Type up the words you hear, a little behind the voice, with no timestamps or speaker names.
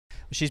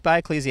She's by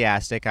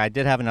Ecclesiastic. I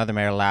did have another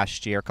mare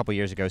last year, a couple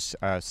years ago,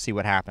 see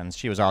what happens.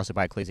 She was also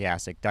by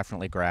Ecclesiastic,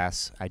 definitely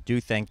grass. I do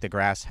think the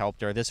grass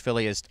helped her. This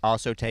filly has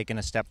also taken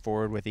a step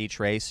forward with each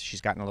race. She's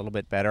gotten a little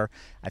bit better.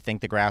 I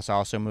think the grass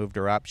also moved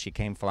her up. She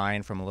came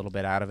flying from a little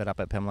bit out of it up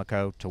at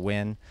Pimlico to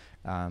win.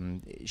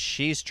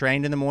 She's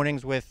trained in the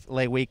mornings with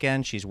Lay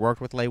Weekend. She's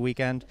worked with Lay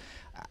Weekend.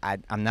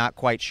 I'm not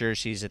quite sure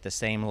she's at the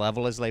same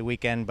level as Lay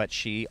Weekend, but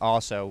she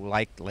also,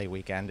 like Lay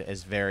Weekend,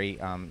 is very,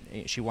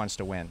 she wants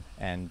to win.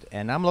 And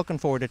I'm looking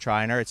forward to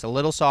trying her. It's a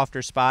little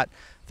softer spot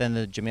than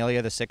the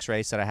Jamelia, the 6th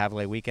race that I have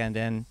Lay Weekend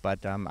in,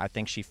 but I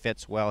think she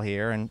fits well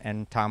here,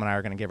 and Tom and I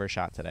are going to give her a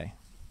shot today.